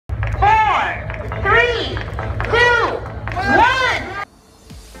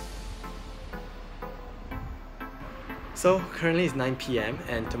So currently it's 9 p.m.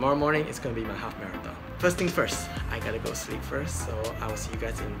 and tomorrow morning it's gonna be my half marathon. First things first, I gotta go sleep first, so I will see you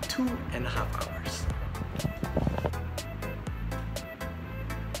guys in 2.5 hours.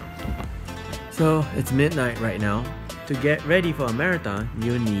 So it's midnight right now. To get ready for a marathon,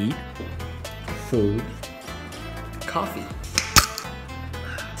 you need food, coffee,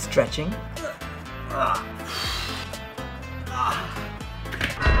 stretching,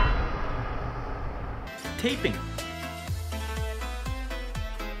 taping,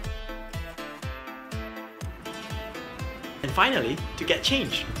 and finally, to get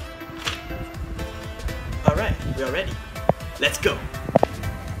changed. Alright, we are ready. Let's go!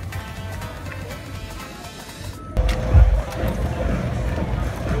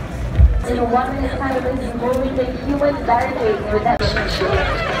 In a 1 minute time, moving the human barricade with that.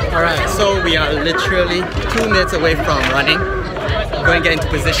 Alright, so we are literally 2 minutes away from running. We're going to get into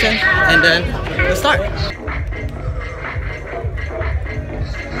position and then we'll start.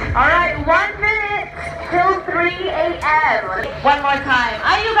 Alright, 1 minute till 3 a.m. One more time.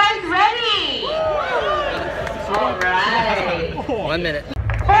 Are you guys ready? Alright. 1 minute.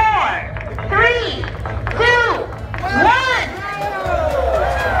 4, 3, 2, 1.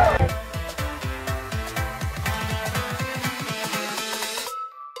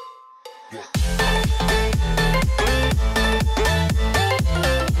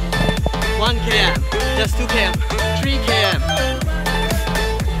 Just 2 km, 3 km.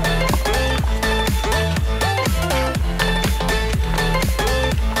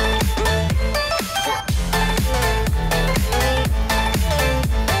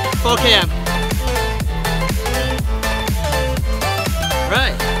 Four km.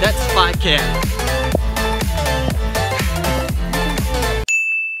 Right, that's 5 km.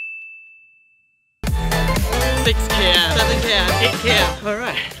 6 km, 7 km, 8 km.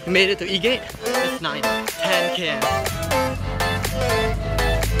 Alright, we made it to E-Gate. That's 9, 10 km.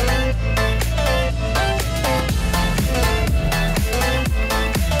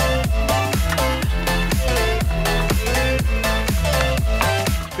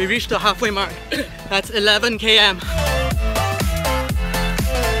 We reached the halfway mark. That's 11 km.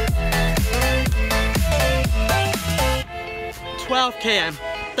 12 km,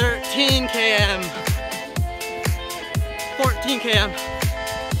 13 km, 14 km.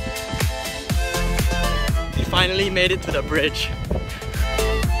 We finally made it to the bridge.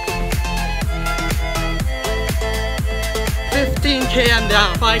 15 km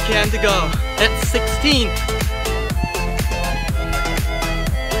down, 5 km to go. That's 16.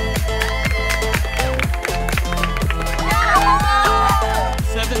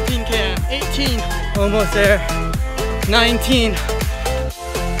 17 km, 18, almost there. 19.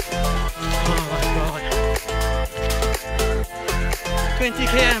 Oh my god. 20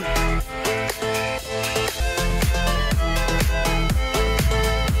 km.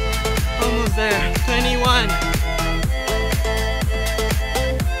 Almost there. 21.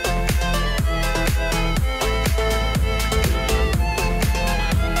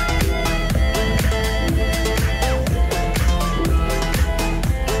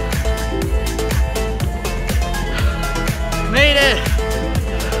 Made it!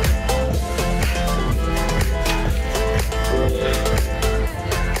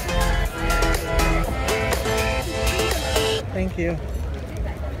 Thank you.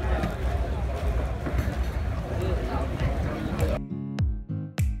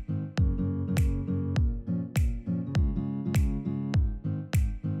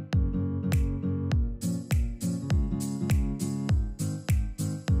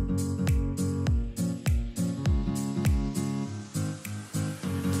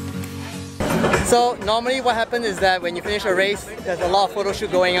 So normally what happens is that when you finish a race, there's a lot of photo shoot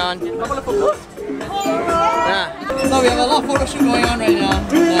going on. Yeah. So we have a lot of photo shoot going on right now.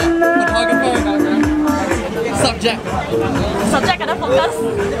 Photographer, subject. Subject kena focus.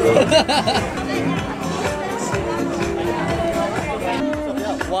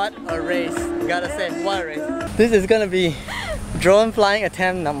 What a race. You gotta say, what a race. This is gonna be drone flying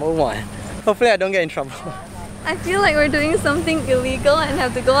attempt number 1. Hopefully I don't get in trouble. I feel like we're doing something illegal and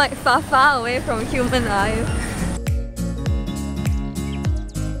have to go like far away from human eyes.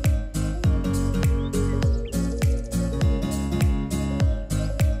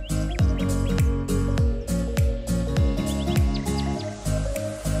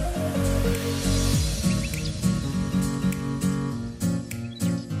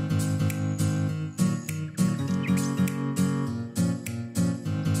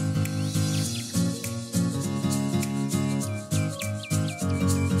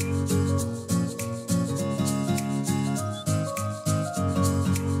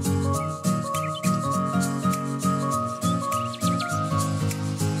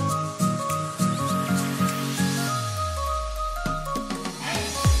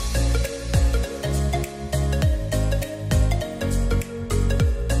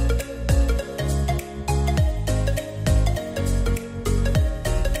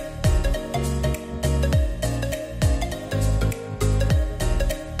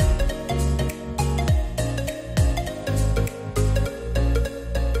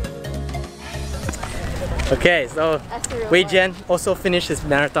 Okay, so Wei Jian also finished his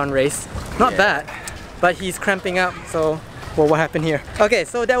marathon race. Not bad, but he's cramping up, so well, what happened here? Okay,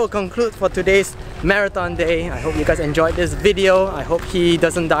 so that will conclude for today's marathon day. I hope you guys enjoyed this video. I hope he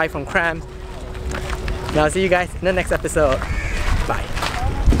doesn't die from cramps. Now I'll see you guys in the next episode. Bye.